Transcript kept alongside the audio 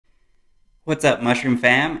What's up, Mushroom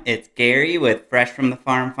Fam? It's Gary with Fresh from the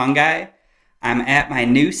Farm Fungi. I'm at my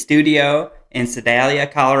new studio in Sedalia,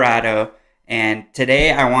 Colorado, and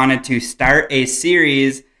today I wanted to start a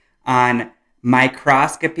series on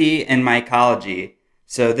microscopy and mycology.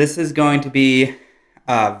 So this is going to be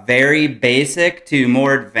a very basic to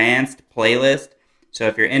more advanced playlist. So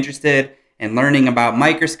if you're interested in learning about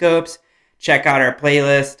microscopes, check out our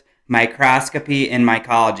playlist, Microscopy and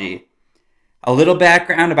Mycology. A little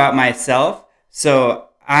background about myself. So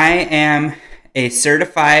I am a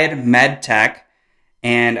certified med tech,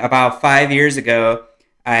 and about 5 years ago,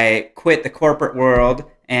 I quit the corporate world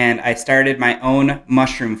and I started my own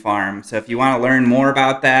mushroom farm. So if you want to learn more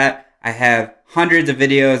about that, I have hundreds of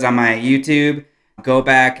videos on my YouTube. Go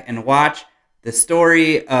back and watch the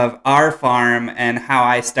story of our farm and how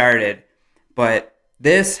I started. But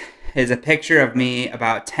this is a picture of me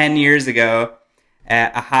about 10 years ago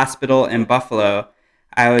at a hospital in Buffalo.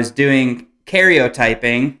 I was doing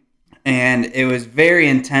karyotyping, and it was very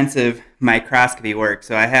intensive microscopy work.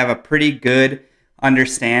 So I have a pretty good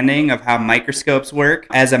understanding of how microscopes work.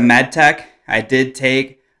 As a med tech, I did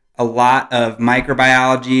take a lot of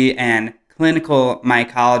microbiology and clinical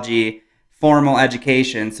mycology formal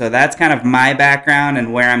education. So that's kind of my background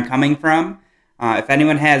and where I'm coming from. If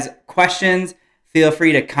anyone has questions, feel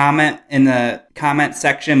free to comment in the comment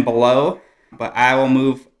section below, but I will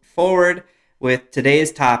move forward with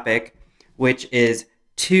today's topic, which is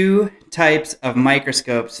 2 types of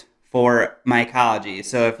microscopes for mycology.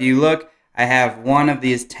 So if you look, I have one of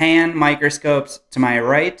these tan microscopes to my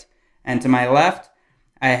right, and to my left,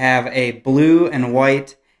 I have a blue and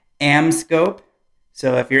white AmScope.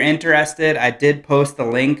 So if you're interested, I did post the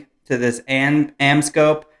link to this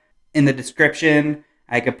AmScope in the description.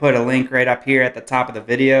 I could put a link right up here at the top of the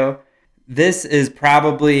video. This is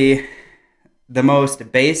probably the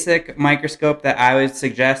most basic microscope that I would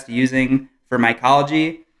suggest using for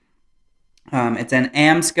mycology. It's an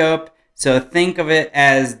AmScope, so think of it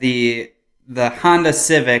as the Honda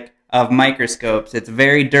Civic of microscopes. It's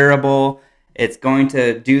very durable. It's going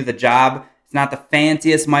to do the job. It's not the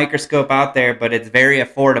fanciest microscope out there, but it's very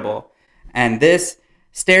affordable. And this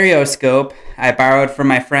stereoscope I borrowed from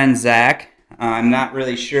my friend Zach. I'm not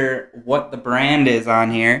really sure what the brand is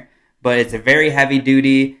on here, but it's a very heavy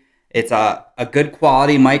duty. It's a good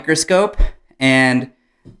quality microscope, and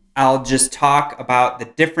I'll just talk about the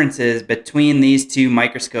differences between these 2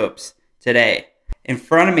 microscopes today. In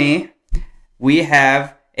front of me, we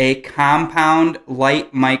have a compound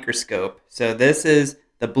light microscope. So this is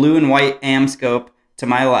the blue and white AmScope to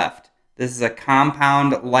my left. This is a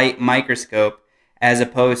compound light microscope as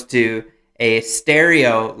opposed to a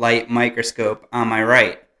stereo light microscope on my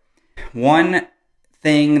right. One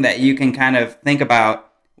thing that you can kind of think about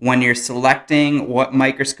when you're selecting what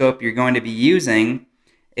microscope you're going to be using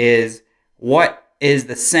is what is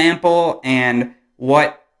the sample and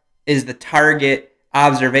what is the target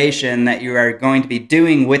observation that you are going to be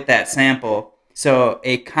doing with that sample. So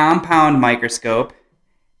a compound microscope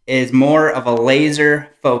is more of a laser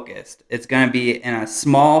focused. It's going to be in a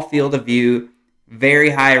small field of view, very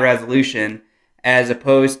high resolution, as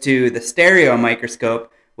opposed to the stereo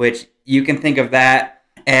microscope, which you can think of that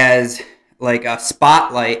as like a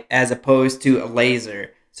spotlight as opposed to a laser.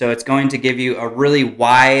 So it's going to give you a really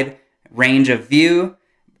wide range of view.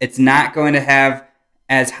 It's not going to have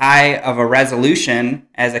as high of a resolution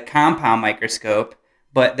as a compound microscope,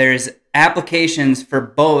 but there's applications for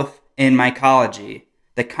both in mycology.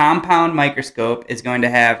 The compound microscope is going to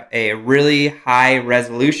have a really high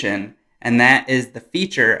resolution, and that is the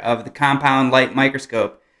feature of the compound light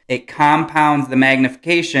microscope. It compounds the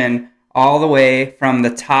magnification all the way from the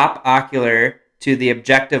top ocular to the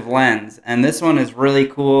objective lens. And this one is really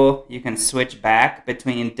cool. You can switch back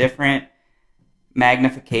between different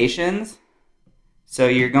magnifications. So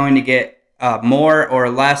you're going to get a more or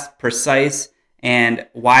less precise and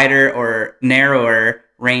wider or narrower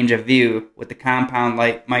range of view with the compound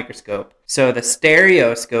light microscope. So the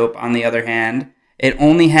stereoscope, on the other hand, it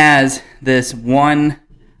only has this one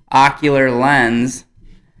ocular lens,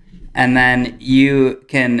 and then you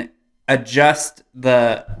can adjust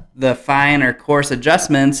the fine or coarse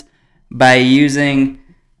adjustments by using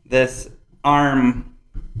this arm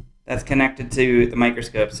that's connected to the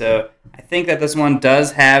microscope. So I think that this one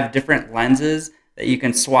does have different lenses that you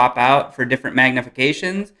can swap out for different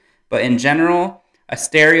magnifications, but in general, a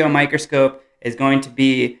stereo microscope is going to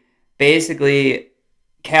be basically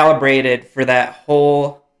calibrated for that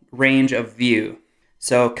whole range of view.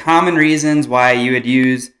 So common reasons why you would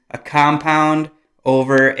use a compound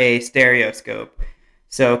over a stereoscope.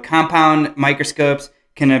 So compound microscopes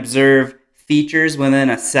can observe features within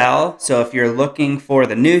a cell. So if you're looking for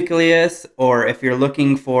the nucleus, or if you're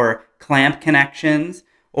looking for clamp connections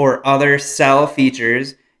or other cell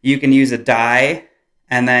features, you can use a dye,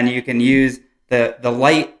 and then you can use the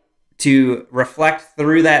light to reflect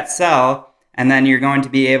through that cell, and then you're going to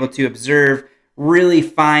be able to observe really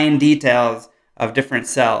fine details of different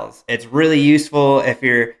cells. It's really useful if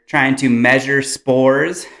you're trying to measure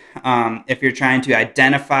spores, if you're trying to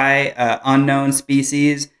identify unknown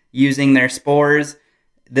species using their spores.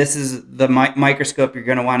 This is the microscope you're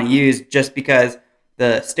going to want to use, just because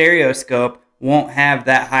the stereoscope won't have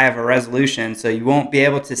that high of a resolution, so you won't be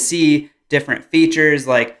able to see different features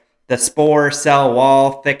like the spore cell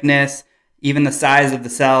wall thickness. Even the size of the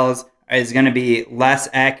cells is going to be less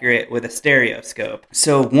accurate with a stereoscope.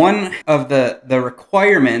 So one of the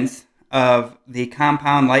requirements of the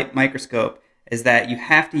compound light microscope is that you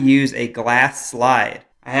have to use a glass slide.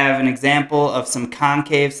 I have an example of some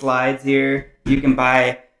concave slides here. You can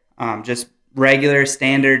buy just regular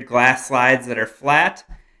standard glass slides that are flat,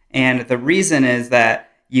 and the reason is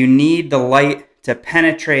that you need the light to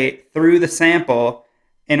penetrate through the sample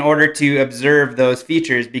in order to observe those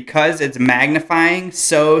features. Because it's magnifying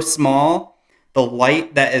so small, the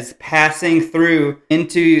light that is passing through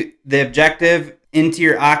into the objective, into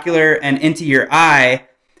your ocular, and into your eye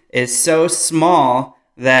is so small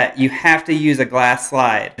that you have to use a glass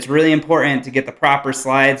slide. It's really important to get the proper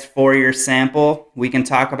slides for your sample. We can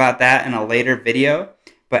talk about that in a later video.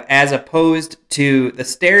 But as opposed to the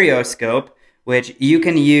stereoscope, which you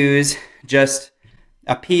can use just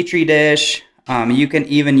a petri dish, you can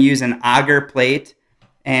even use an agar plate,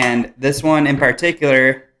 and this one in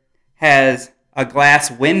particular has a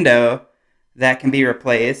glass window that can be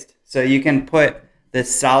replaced. So you can put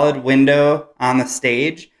this solid window on the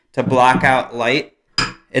stage to block out light.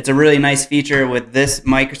 It's a really nice feature with this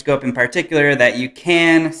microscope in particular that you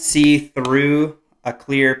can see through a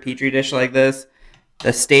clear petri dish like this.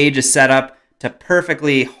 The stage is set up to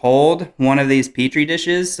perfectly hold one of these petri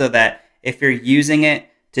dishes, so that if you're using it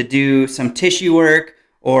to do some tissue work,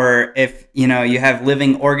 or if you have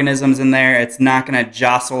living organisms in there, it's not going to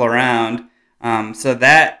jostle around. So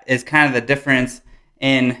that is kind of the difference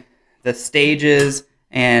in the stages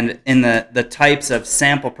and in the types of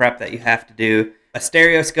sample prep that you have to do. A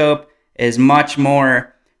stereoscope is much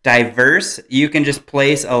more diverse. You can just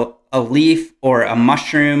place a leaf or a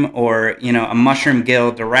mushroom or a mushroom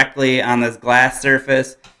gill directly on this glass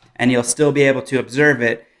surface, and you'll still be able to observe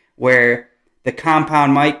it, where the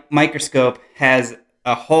compound microscope has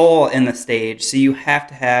a hole in the stage, so you have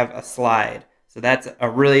to have a slide. So that's a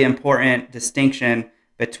really important distinction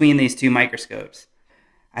between these two microscopes.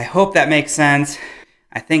 I hope that makes sense.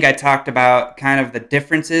 I think I talked about kind of the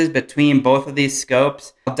differences between both of these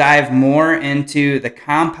scopes. I'll dive more into the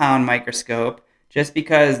compound microscope just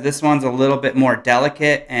because this one's a little bit more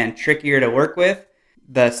delicate and trickier to work with.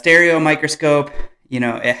 The stereo microscope,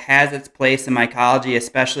 it has its place in mycology,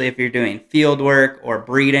 especially if you're doing field work or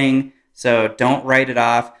breeding, so don't write it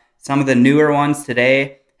off. Some of the newer ones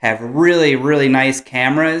today have really, really nice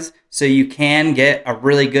cameras, so you can get a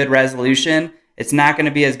really good resolution. It's not going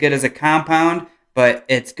to be as good as a compound, but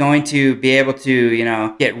it's going to be able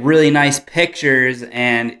to, get really nice pictures,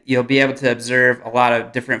 and you'll be able to observe a lot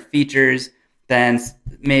of different features than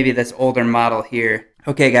maybe this older model here.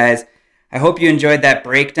 Okay, guys, I hope you enjoyed that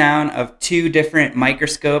breakdown of two different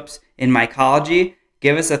microscopes in mycology.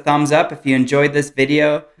 Give us a thumbs up if you enjoyed this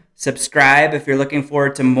video. Subscribe if you're looking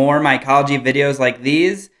forward to more mycology videos like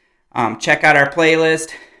these. Check out our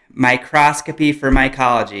playlist, Microscopy for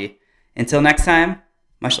Mycology. Until next time,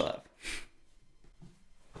 much love.